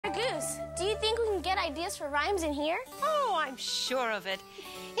Do you think we can get ideas for rhymes in here? Oh, I'm sure of it.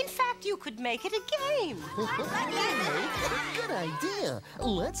 In fact, you could make it a game. Good idea.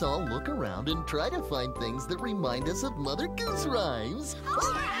 Let's all look around and try to find things that remind us of Mother Goose rhymes.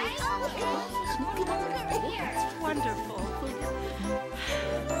 It's wonderful.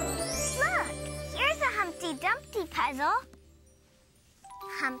 Look, here's a Humpty Dumpty puzzle.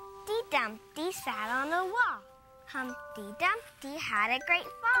 Humpty Dumpty sat on a wall. Humpty Dumpty had a great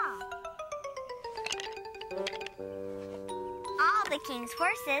fall. All the king's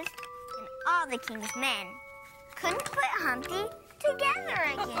horses and all the king's men couldn't put Humpty together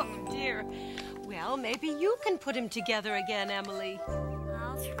again. Oh, dear. Well, maybe you can put him together again, Emily.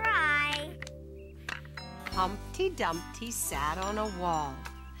 I'll try. Humpty Dumpty sat on a wall.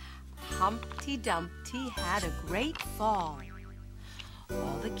 Humpty Dumpty had a great fall.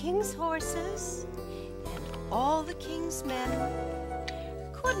 All the king's horses and all the king's men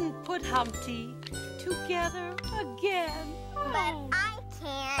couldn't put Humpty together again. But I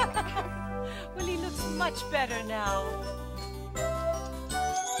can. Well, he looks much better now.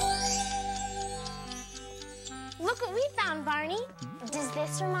 Look what we found, Barney. Does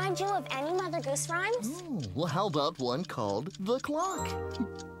this remind you of any Mother Goose rhymes? Well, how about one called The Clock?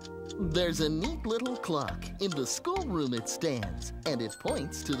 There's a neat little clock. In the schoolroom it stands, and it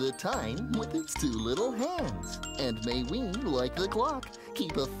points to the time with its two little hands. And may we, like the clock,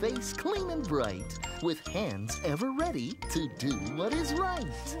 keep a face clean and bright, with hands ever ready to do what is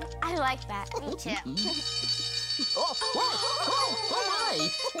right. I like that. Me too. Oh my!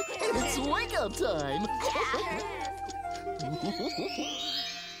 It's wake-up time!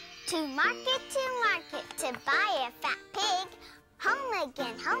 To market, to buy a fat pig. Home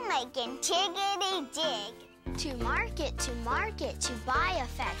again, chickadee jig. To market, to buy a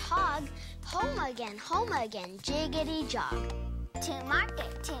fat hog. Home again, jiggity jog. To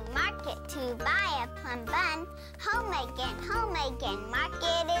market, to buy a plum bun. Home again,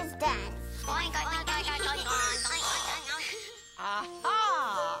 market is done.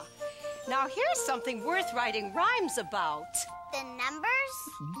 Aha! Now here's something worth writing rhymes about. The numbers?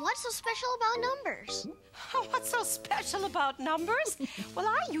 What's so special about numbers? What's so special about numbers? Well,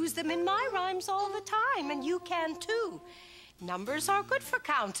 I use them in my rhymes all the time, and you can too. Numbers are good for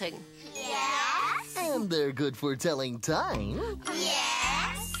counting. Yes. And they're good for telling time.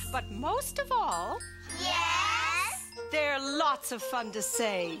 Yes. But most of all, Yes. they're lots of fun to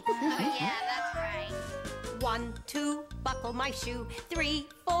say. Yeah, that's right. 1, 2, buckle my shoe. 3,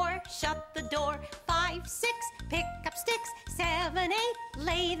 4, shut the door. 5, 6, pick up sticks. 7, 8,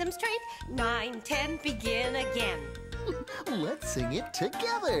 lay them straight. 9, 10, begin again. Let's sing it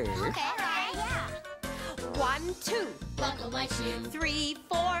together. Okay, yeah. 1, 2, Buckle my shoe, 3,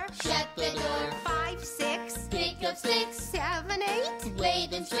 4, shut the door, 5, 6, pick up sticks, 7, 8, lay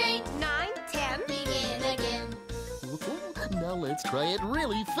them straight, 9, 10. begin again. Now let's try it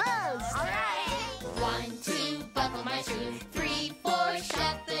really fast. All right. 1, 2, buckle my shoe, 3, 4,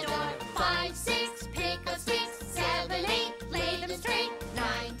 shut the door, 5, 6, pick up sticks, 7, 8, lay them straight,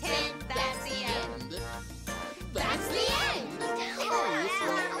 9, 10, that's the end. That's the end.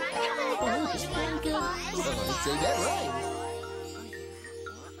 I say that right.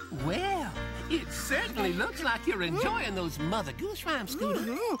 Well, it certainly looks like you're enjoying those Mother Goose rhymes,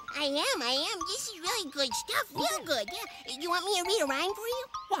 Scooter. I am. This is really good stuff. Real good. Yeah. You want me to read a rhyme for you?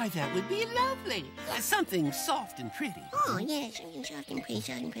 Why, that would be lovely. Something soft and pretty. Oh, yeah. Something soft and pretty.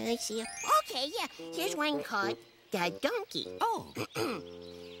 Let's see. Okay, yeah. Here's one called The Donkey. Oh,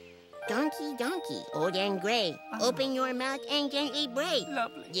 Donkey, old and gray. Open your mouth and gently bray.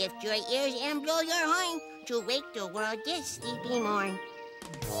 lovely. Lift your ears and blow your horn to wake the world this sleepy morn.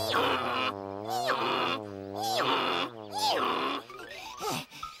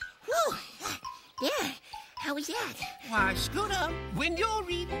 Whew. There. How was that? Why, Scooter, when you're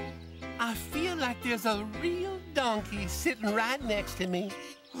reading, I feel like there's a real donkey sitting right next to me.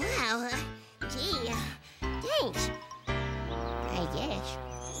 Well, gee, thanks. I guess.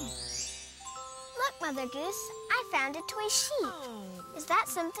 Look, Mother Goose, I found a toy sheep. Is that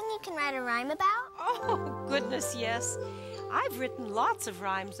something you can write a rhyme about? Oh, goodness, yes. I've written lots of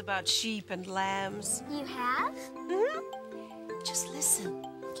rhymes about sheep and lambs. You have? Mm-hmm. Just listen.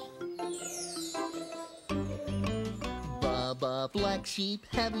 Baba, black sheep,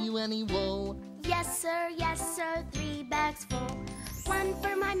 have you any wool? Yes, sir, 3 bags full. 1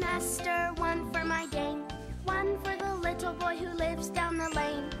 for my master, 1 for my dame. 1 for the little boy who lives down the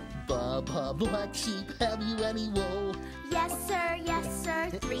lane. Baba, black sheep, have you any wool? Yes, sir,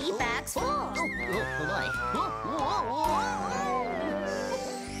 3 bags full.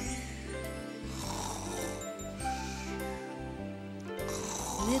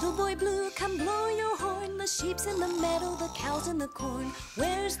 Little boy blue, come blow your horn. The sheep's in the meadow, the cow's in the corn.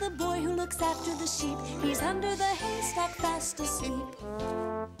 Where's the boy who looks after the sheep? He's under the haystack fast asleep.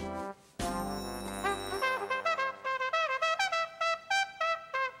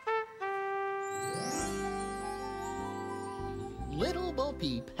 Little Bo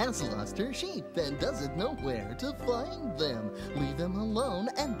Peep has lost her sheep and doesn't know where to find them. Leave them alone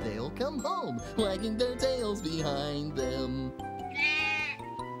and they'll come home, wagging their tails behind them.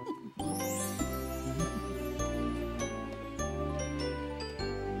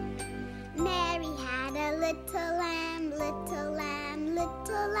 Mary had a little lamb, little lamb,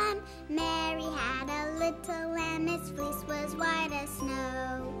 little lamb. Mary had a little lamb, its fleece was white as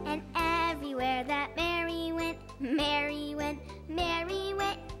snow. And everywhere that Mary went, Mary went, Mary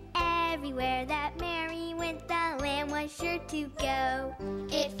went. Everywhere that Mary went, the lamb was sure to go.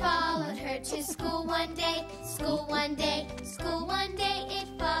 It followed her to school one day, school one day, school one day. It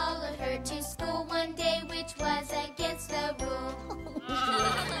followed her to school one day, which was against the rule.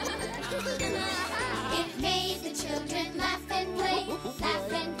 It made the children laugh and play,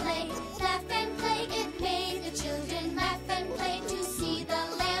 laugh and play, laugh and play. It made the children laugh and play to see the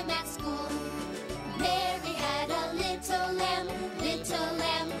lamb at school. Mary had a little lamb, little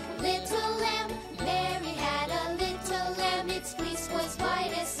lamb, little lamb. Mary had a little lamb, its fleece was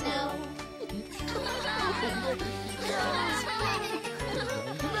white as snow.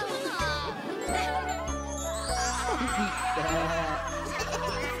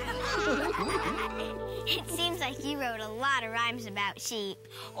 It seems like you wrote a lot of rhymes about sheep.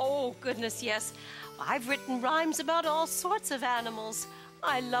 Oh, goodness, yes. I've written rhymes about all sorts of animals.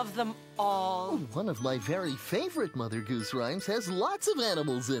 I love them all. One of my very favorite Mother Goose rhymes has lots of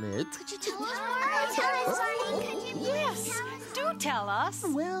animals in it. Could you tell us more? Yes, do tell us.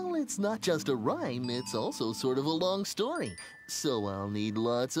 Well, it's not just a rhyme, it's also sort of a long story. So I'll need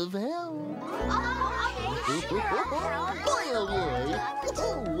lots of help. Boy, oh boy!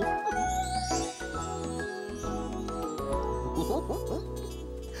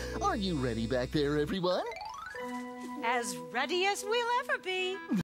 Are you ready back there, everyone? As ready as we'll ever be.